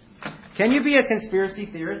 Can you be a conspiracy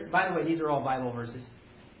theorist? By the way, these are all Bible verses.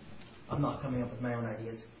 I'm not coming up with my own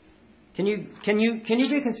ideas. Can you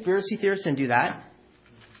be a conspiracy theorist and do that?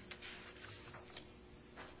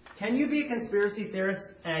 Can you be a conspiracy theorist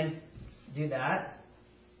and do that?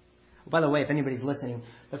 By the way, if anybody's listening,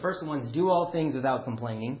 the first one is do all things without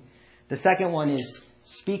complaining. The second one is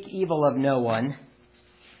speak evil of no one.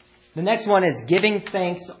 The next one is giving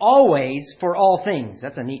thanks always for all things.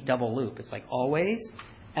 That's a neat double loop. It's like always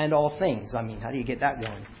and all things. I mean, how do you get that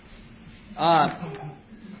going?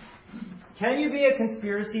 Can you be a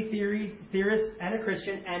conspiracy theorist and a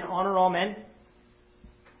Christian and honor all men?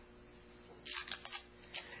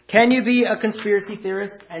 Can you be a conspiracy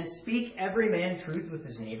theorist and speak every man truth with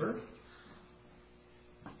his neighbor?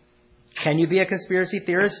 Can you be a conspiracy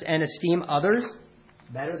theorist and esteem others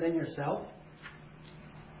better than yourself?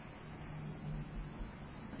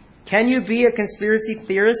 Can you be a conspiracy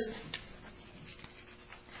theorist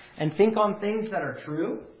and think on things that are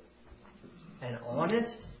true and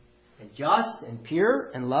honest and just and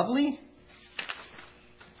pure and lovely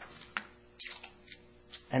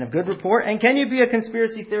and of good report? And can you be a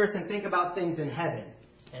conspiracy theorist and think about things in heaven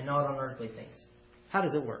and not on earthly things? How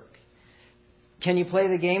does it work? Can you play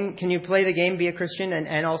the game? Can you play the game, be a Christian,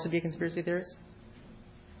 and also be a conspiracy theorist?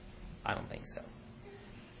 I don't think so.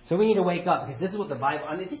 So we need to wake up, because this is what the Bible...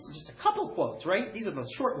 I mean, this is just a couple quotes, right? These are the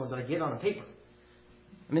short ones that I get on a paper.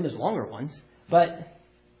 I mean, there's longer ones. But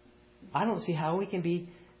I don't see how we can be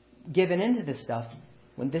given into this stuff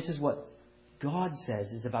when this is what God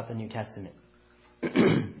says is about the New Testament.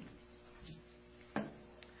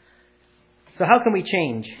 So how can we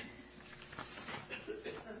change?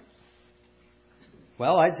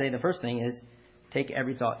 Well, I'd say the first thing is take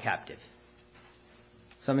every thought captive.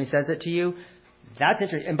 Somebody says it to you, that's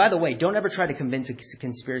interesting. And by the way, don't ever try to convince a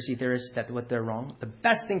conspiracy theorist that what they're wrong. The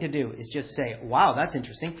best thing to do is just say, wow, that's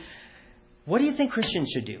interesting. What do you think Christians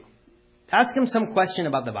should do? Ask them some question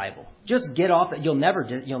about the Bible. Just get off it. You'll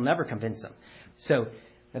never convince them. So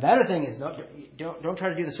the better thing is don't try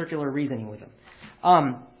to do the circular reasoning with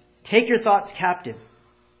them. Take your thoughts captive.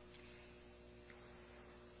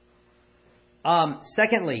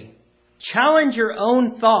 Secondly, challenge your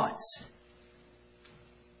own thoughts.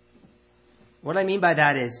 What I mean by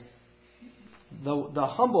that is the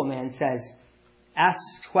humble man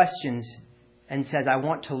asks questions and says, I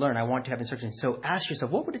want to learn, I want to have instruction. So ask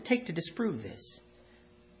yourself, what would it take to disprove this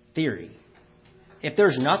theory? If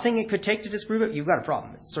there's nothing it could take to disprove it, you've got a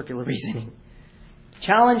problem. It's circular reasoning.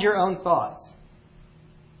 Challenge your own thoughts.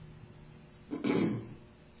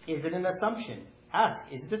 Is it an assumption? Ask,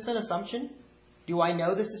 is this an assumption? Do I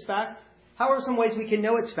know this is fact? How are some ways we can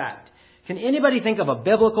know it's fact? Can anybody think of a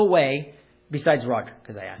biblical way besides Roger?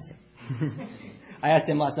 Because I asked him. I asked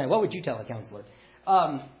him last night, what would you tell a counselor?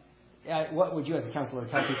 What would you as a counselor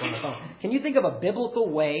tell people on the phone? Can you think of a biblical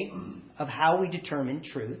way of how we determine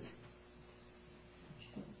truth?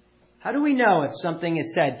 How do we know if something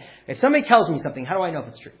is said? If somebody tells me something, how do I know if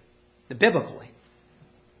it's true? The biblical way.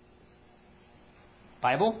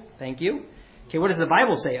 Bible? Thank you. Okay, what does the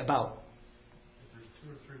Bible say about?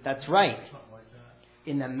 That's right.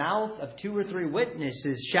 In the mouth of 2 or 3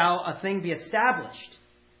 witnesses shall a thing be established.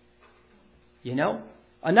 You know?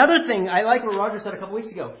 Another thing, I like what Roger said a couple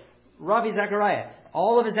weeks ago. Ravi Zachariah,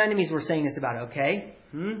 all of his enemies were saying this about it. Okay,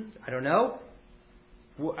 I don't know.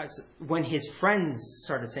 When his friends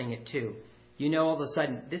started saying it too, you know, all of a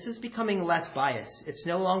sudden, this is becoming less biased. It's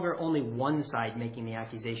no longer only one side making the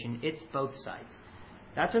accusation. It's both sides.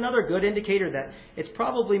 That's another good indicator that it's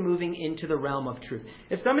probably moving into the realm of truth.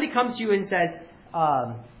 If somebody comes to you and says,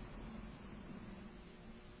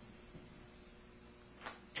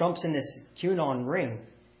 Trump's in this QAnon ring,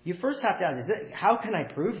 you first have to ask, how can I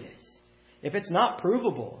prove this? If it's not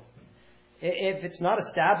provable, if it's not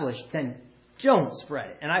established, then don't spread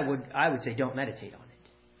it. And I would say don't meditate on it,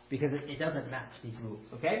 because it doesn't match these rules,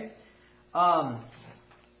 okay? Has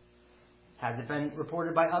it been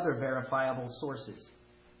reported by other verifiable sources?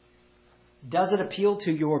 Does it appeal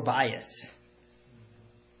to your bias?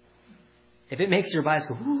 If it makes your bias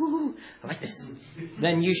go, ooh, I like this,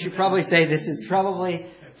 then you should probably say this is probably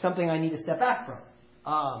something I need to step back from.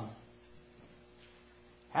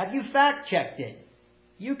 Have you fact-checked it?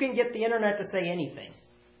 You can get the internet to say anything,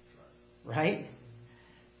 right?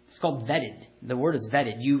 It's called vetted. The word is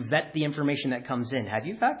vetted. You vet the information that comes in. Have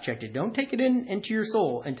you fact-checked it? Don't take it into your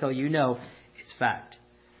soul until you know it's fact.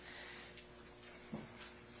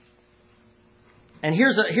 And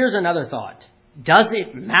here's another thought. Does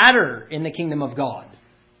it matter in the kingdom of God?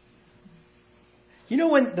 You know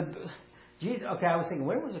when Jesus, okay, I was thinking,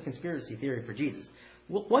 where was a conspiracy theory for Jesus?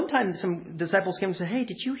 Well, one time some disciples came and said, hey,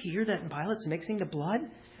 did you hear that Pilate's mixing the blood?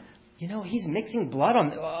 You know, he's mixing blood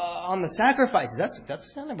on the sacrifices.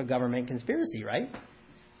 That's kind of a government conspiracy, right?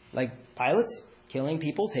 Like Pilate's killing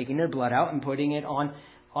people, taking their blood out and putting it on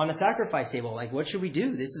a sacrifice table. Like, what should we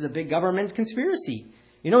do? This is a big government conspiracy.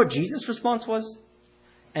 You know what Jesus' response was?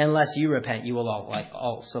 Unless you repent, you will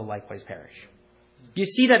also likewise perish. You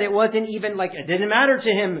see that it wasn't even like, it didn't matter to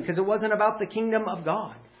him because it wasn't about the kingdom of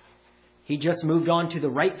God. He just moved on to the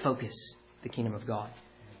right focus, the kingdom of God.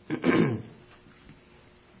 And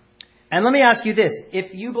let me ask you this.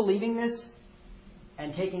 If you believing this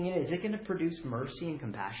and taking it, is it going to produce mercy and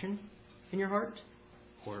compassion in your heart?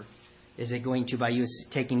 Or is it going to, by you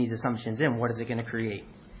taking these assumptions in, what is it going to create?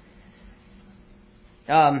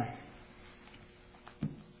 We're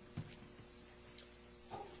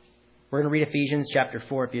going to read Ephesians chapter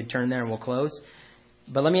 4 if you'd turn there and we'll close.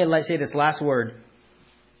 But let me say this last word.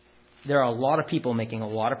 There are a lot of people making a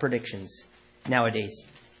lot of predictions nowadays.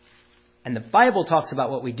 And the Bible talks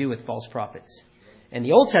about what we do with false prophets. In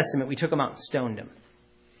the Old Testament, we took them out and stoned them.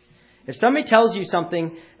 If somebody tells you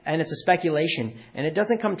something and it's a speculation and it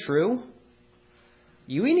doesn't come true,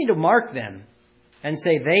 you need to mark them and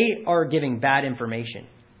say they are giving bad information.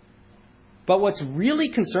 But what's really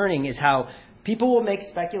concerning is how people will make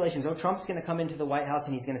speculations. Oh, Trump's going to come into the White House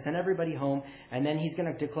and he's going to send everybody home and then he's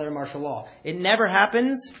going to declare martial law. It never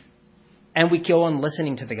happens, and we kill on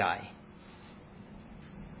listening to the guy.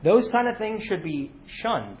 Those kind of things should be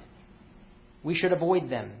shunned. We should avoid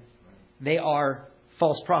them. They are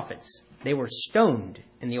false prophets. They were stoned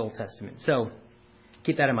in the Old Testament. So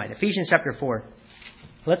keep that in mind. Ephesians chapter 4.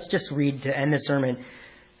 Let's just read to end the sermon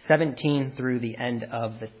 17 through the end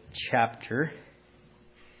of the chapter.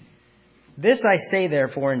 This I say,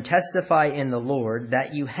 therefore, and testify in the Lord,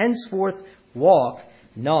 that you henceforth walk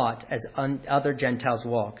not as other Gentiles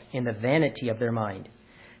walk, in the vanity of their mind,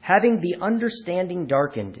 having the understanding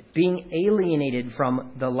darkened, being alienated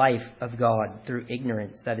from the life of God through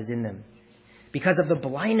ignorance that is in them, because of the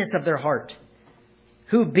blindness of their heart,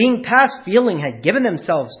 who, being past feeling, had given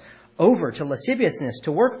themselves over to lasciviousness,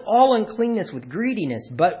 to work all uncleanness with greediness.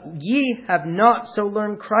 But ye have not so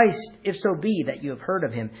learned Christ, if so be that you have heard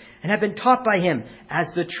of him, and have been taught by him,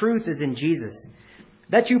 as the truth is in Jesus,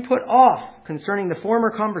 that you put off concerning the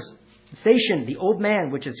former conversation the old man,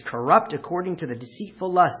 which is corrupt according to the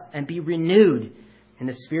deceitful lust, and be renewed in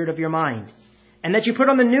the spirit of your mind, and that you put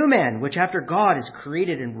on the new man, which after God is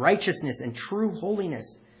created in righteousness and true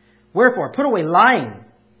holiness. Wherefore, put away lying.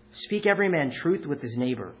 Speak every man truth with his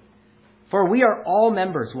neighbor. For we are all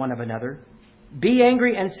members one of another. Be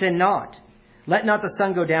angry and sin not. Let not the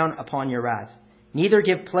sun go down upon your wrath. Neither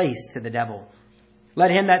give place to the devil.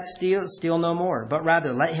 Let him that steal no more, but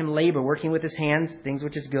rather let him labor, working with his hands, things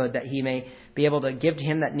which is good, that he may be able to give to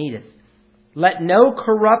him that needeth. Let no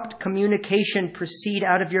corrupt communication proceed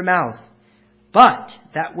out of your mouth, but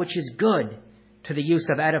that which is good to the use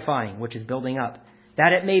of edifying, which is building up,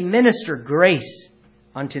 that it may minister grace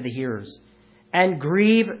unto the hearers. And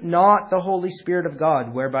grieve not the Holy Spirit of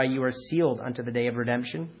God, whereby you are sealed unto the day of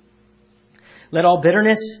redemption. Let all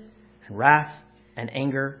bitterness and wrath and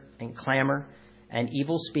anger and clamor and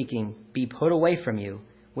evil speaking be put away from you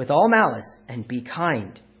with all malice, and be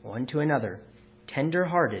kind one to another,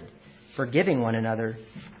 tender-hearted, forgiving one another,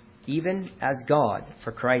 even as God,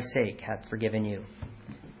 for Christ's sake, hath forgiven you.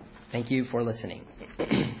 Thank you for listening.